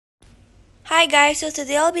Hi guys, so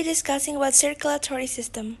today I'll be discussing about circulatory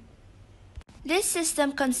system. This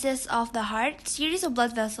system consists of the heart, series of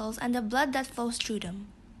blood vessels, and the blood that flows through them.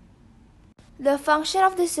 The function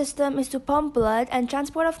of this system is to pump blood and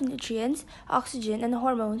transport of nutrients, oxygen, and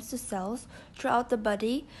hormones to cells throughout the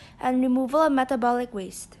body and removal of metabolic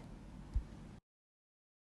waste.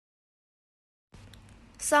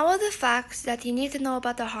 Some of the facts that you need to know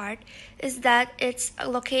about the heart is that it's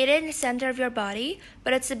located in the center of your body,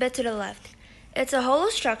 but it's a bit to the left. It's a hollow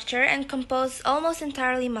structure and composed almost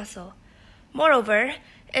entirely muscle. Moreover,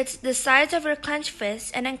 it's the size of your clenched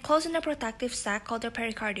fist and enclosed in a protective sac called the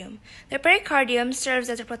pericardium. The pericardium serves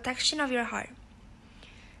as a protection of your heart.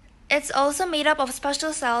 It's also made up of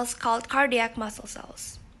special cells called cardiac muscle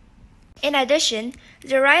cells. In addition,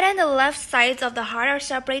 the right and the left sides of the heart are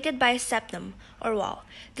separated by a septum, or wall.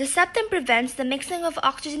 The septum prevents the mixing of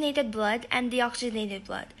oxygenated blood and deoxygenated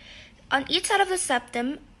blood. On each side of the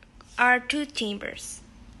septum are two chambers.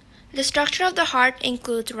 The structure of the heart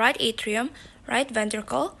includes right atrium, right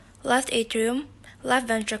ventricle, left atrium, left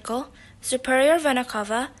ventricle, superior vena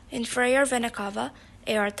cava, inferior vena cava,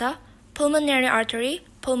 aorta, pulmonary artery,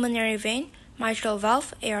 pulmonary vein, mitral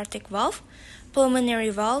valve, aortic valve, pulmonary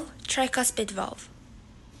valve, tricuspid valve.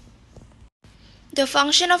 The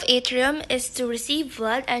function of atrium is to receive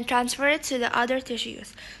blood and transfer it to the other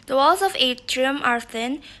tissues. The walls of atrium are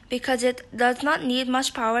thin because it does not need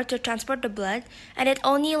much power to transport the blood, and it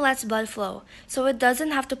only lets blood flow, so it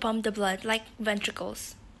doesn't have to pump the blood like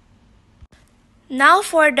ventricles. Now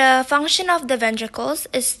for the function of the ventricles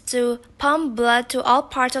is to pump blood to all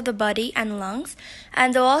parts of the body and lungs,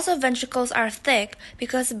 and the walls of ventricles are thick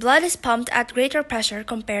because blood is pumped at greater pressure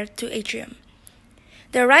compared to atrium.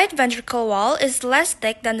 The right ventricle wall is less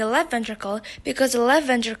thick than the left ventricle because the left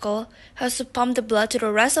ventricle has to pump the blood to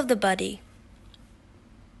the rest of the body.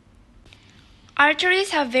 Arteries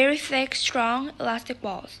have very thick, strong, elastic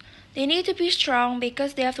walls. They need to be strong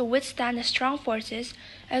because they have to withstand the strong forces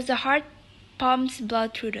as the heart pumps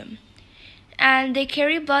blood through them, and they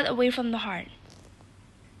carry blood away from the heart.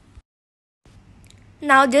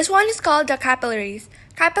 Now this one is called the capillaries.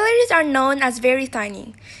 Capillaries are known as very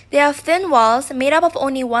tiny. They have thin walls made up of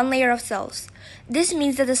only one layer of cells. This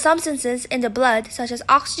means that the substances in the blood, such as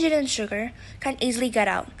oxygen and sugar, can easily get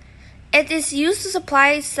out. It is used to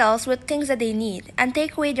supply cells with things that they need and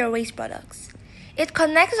take away their waste products. It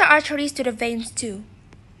connects the arteries to the veins too.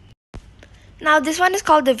 Now this one is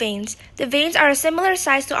called the veins. The veins are a similar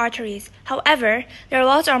size to arteries. However, their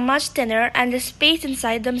walls are much thinner and the space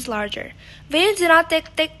inside them is larger. Veins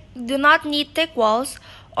do not need thick walls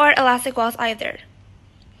or elastic walls either.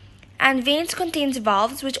 And veins contains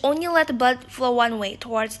valves which only let the blood flow one way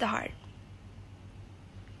towards the heart.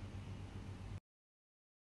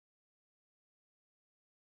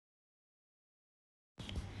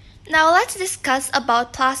 Now let's discuss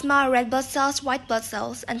about plasma, red blood cells, white blood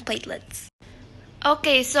cells, and platelets.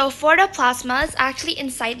 Okay, so for the plasma, it's actually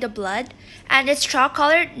inside the blood, and it's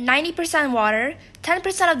chalk-colored, 90% water,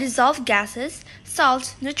 10% of dissolved gases,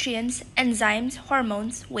 salts, nutrients, enzymes,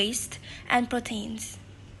 hormones, waste, and proteins.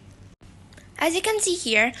 As you can see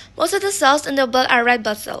here, most of the cells in the blood are red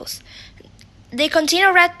blood cells. They contain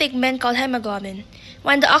a red pigment called hemoglobin.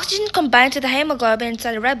 When the oxygen combines with the hemoglobin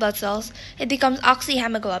inside the red blood cells, it becomes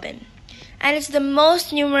oxyhemoglobin. And it's the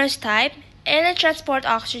most numerous type, and it transports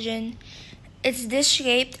oxygen. It's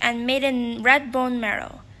disc-shaped and made in red bone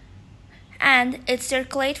marrow, and it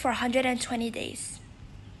circulates for 120 days.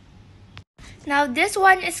 Now this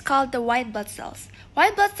one is called the white blood cells.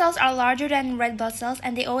 White blood cells are larger than red blood cells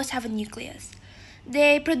and they always have a nucleus.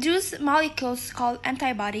 They produce molecules called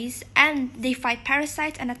antibodies and they fight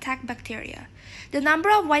parasites and attack bacteria. The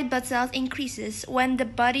number of white blood cells increases when the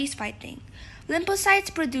body is fighting.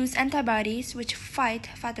 Lymphocytes produce antibodies which fight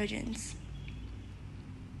pathogens.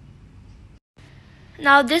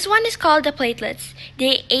 Now this one is called the platelets.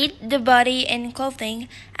 They aid the body in clothing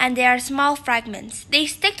and they are small fragments. They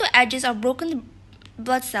stick to edges of broken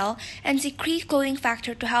blood cell and secrete clothing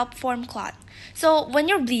factor to help form clot. So when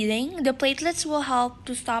you're bleeding, the platelets will help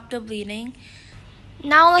to stop the bleeding.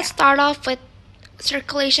 Now let's start off with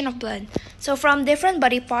circulation of blood. So from different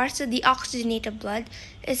body parts, the deoxygenated blood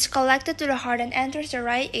is collected to the heart and enters the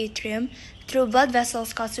right atrium through blood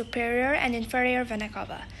vessels called superior and inferior vena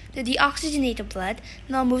cava. The deoxygenated blood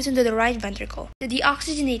now moves into the right ventricle.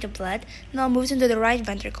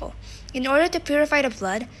 In order to purify the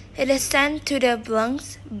blood, it is sent to the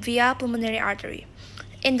lungs via pulmonary artery.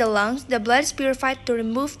 In the lungs, the blood is purified to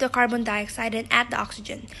remove the carbon dioxide and add the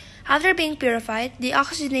oxygen. After being purified, the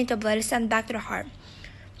oxygenated blood is sent back to the heart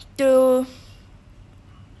through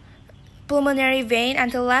pulmonary vein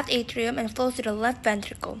and the left atrium and flows to the left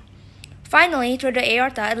ventricle. Finally, through the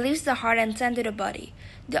aorta, it leaves the heart and sent to the body.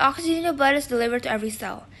 The oxygen in the blood is delivered to every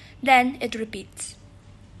cell. Then, it repeats.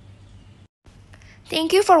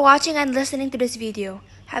 Thank you for watching and listening to this video.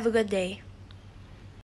 Have a good day.